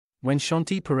When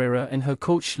Shanti Pereira and her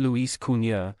coach Luis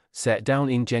Cunha sat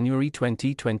down in January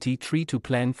 2023 to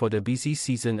plan for the busy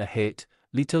season ahead,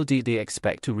 little did they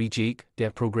expect to rejig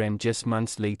their program just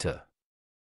months later.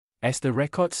 As the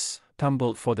records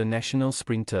tumbled for the national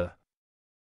sprinter,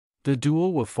 the duo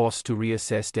were forced to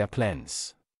reassess their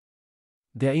plans.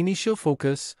 Their initial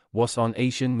focus was on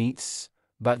Asian meets,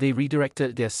 but they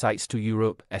redirected their sights to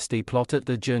Europe as they plotted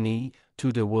the journey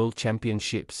to the World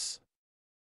Championships.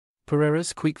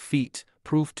 Pereira's quick feet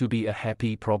proved to be a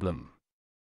happy problem.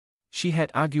 She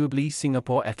had arguably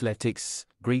Singapore athletics'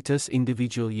 greatest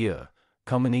individual year,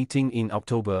 culminating in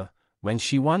October, when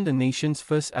she won the nation's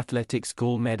first athletics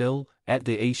gold medal at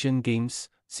the Asian Games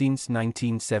since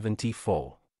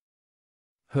 1974.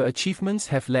 Her achievements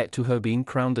have led to her being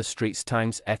crowned the Straits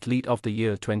Times Athlete of the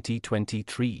Year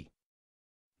 2023.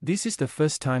 This is the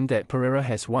first time that Pereira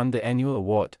has won the annual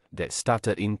award that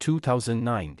started in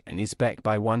 2009 and is backed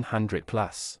by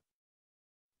 100+.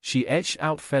 She edged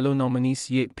out fellow nominees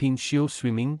Yip Pin Shio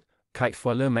swimming,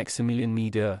 kitefaller Maximilian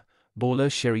Meader, bowler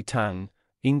Sherry Tan,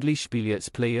 English billiards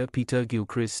player Peter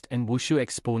Gilchrist and wushu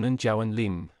exponent Joan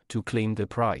Lim to claim the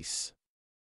prize.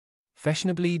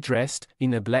 Fashionably dressed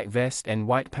in a black vest and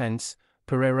white pants,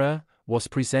 Pereira was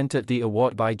presented the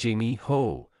award by Jamie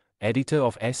Ho, editor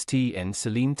of ST, and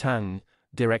Celine Tan,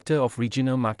 director of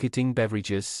Regional Marketing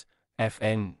Beverages,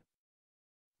 FN,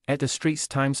 at the Straits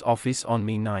Times office on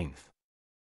May 9.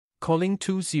 Calling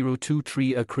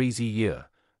 2023 a crazy year,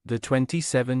 the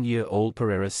 27-year-old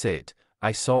Pereira said,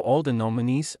 "I saw all the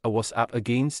nominees I was up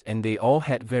against and they all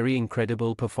had very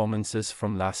incredible performances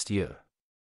from last year.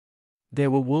 There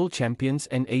were world champions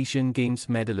and Asian Games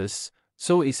medalists,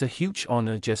 so it's a huge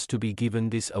honor just to be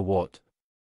given this award."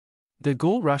 The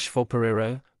gold rush for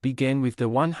Pereira began with the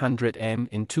 100m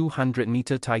and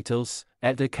 200-meter titles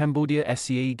at the Cambodia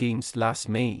SEA Games last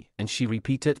May, and she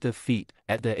repeated the feat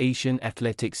at the Asian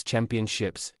Athletics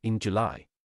Championships in July.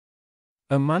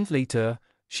 A month later,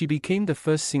 she became the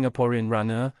first Singaporean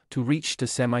runner to reach the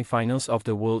semi-finals of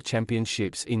the World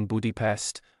Championships in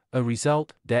Budapest, a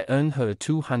result that earned her a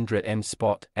 200m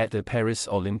spot at the Paris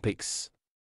Olympics.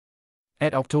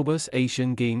 At October's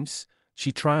Asian Games, she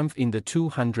triumphed in the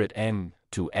 200m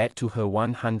to add to her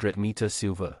 100-meter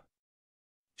silver.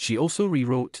 She also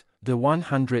rewrote the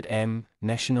 100m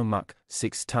national mark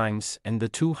 6 times and the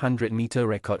 200-meter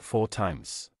record 4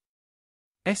 times.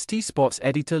 ST Sports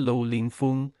editor Loh Lin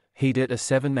Fung headed a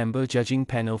 7-member judging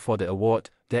panel for the award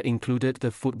that included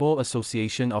the Football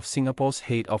Association of Singapore's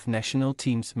head of national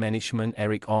teams management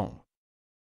Eric Ong,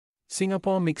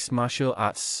 Singapore mixed martial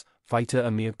arts fighter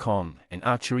Amir Khan, and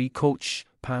archery coach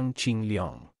Pang Ching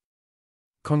Leong.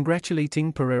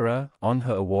 Congratulating Pereira on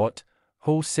her award,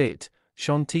 Ho said,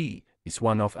 "Shanti is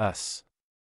one of us.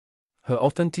 Her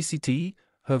authenticity,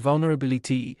 her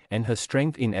vulnerability, and her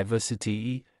strength in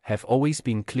adversity have always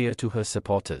been clear to her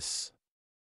supporters.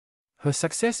 Her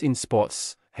success in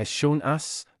sports has shown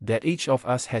us that each of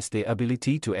us has the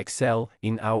ability to excel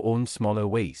in our own smaller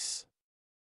ways."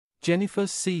 Jennifer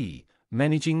C.,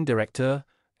 Managing Director,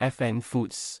 FN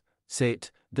Foods, said,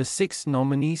 "The 6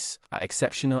 nominees are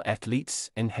exceptional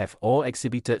athletes and have all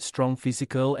exhibited strong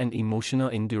physical and emotional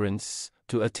endurance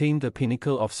to attain the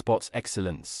pinnacle of sports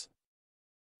excellence.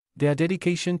 Their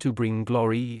dedication to bring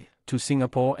glory to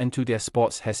Singapore and to their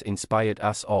sports has inspired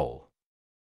us all.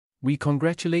 We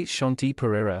congratulate Shanti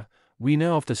Pereira,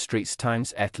 winner of the Straits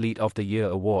Times Athlete of the Year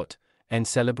award, and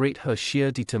celebrate her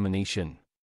sheer determination,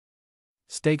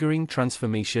 staggering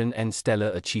transformation and stellar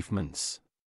achievements."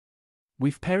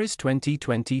 With Paris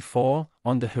 2024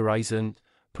 on the horizon,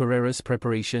 Pereira's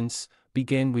preparations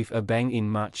began with a bang in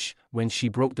March when she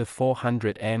broke the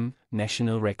 400m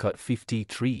national record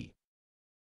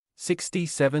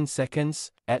 53.67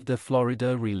 seconds at the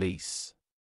Florida Relays.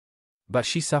 But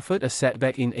she suffered a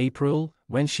setback in April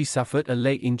when she suffered a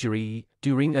leg injury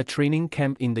during a training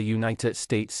camp in the United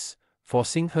States,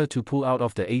 forcing her to pull out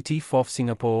of the 84th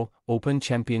Singapore Open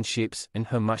Championships and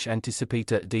her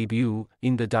much-anticipated debut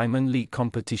in the Diamond League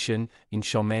competition in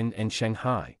Xiamen and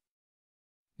Shanghai.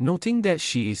 Noting that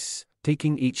she is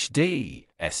taking each day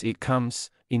as it comes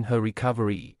in her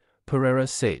recovery, Pereira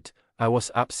said, "I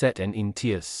was upset and in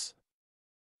tears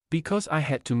because I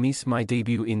had to miss my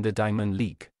debut in the Diamond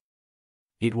League.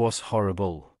 It was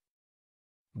horrible.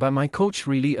 But my coach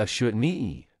really assured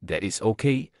me that it's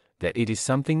okay, that it is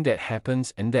something that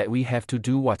happens and that we have to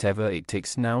do whatever it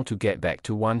takes now to get back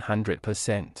to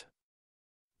 100%.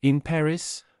 In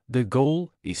Paris, the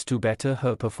goal is to better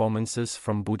her performances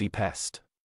from Budapest."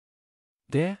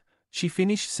 There, she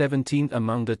finished 17th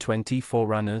among the 24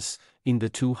 runners in the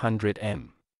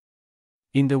 200m.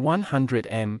 In the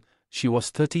 100m, She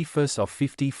was 31st of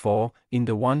 54 in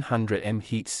the 100m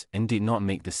heats and did not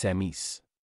make the semis.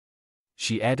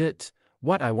 She added,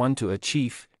 "What I want to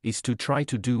achieve is to try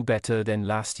to do better than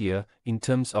last year in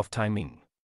terms of timing.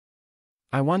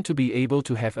 I want to be able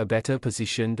to have a better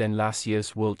position than last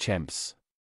year's world champs.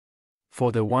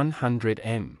 For the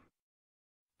 100m,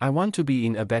 I want to be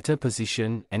in a better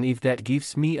position, and if that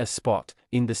gives me a spot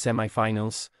in the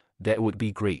semifinals, that would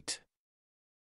be great."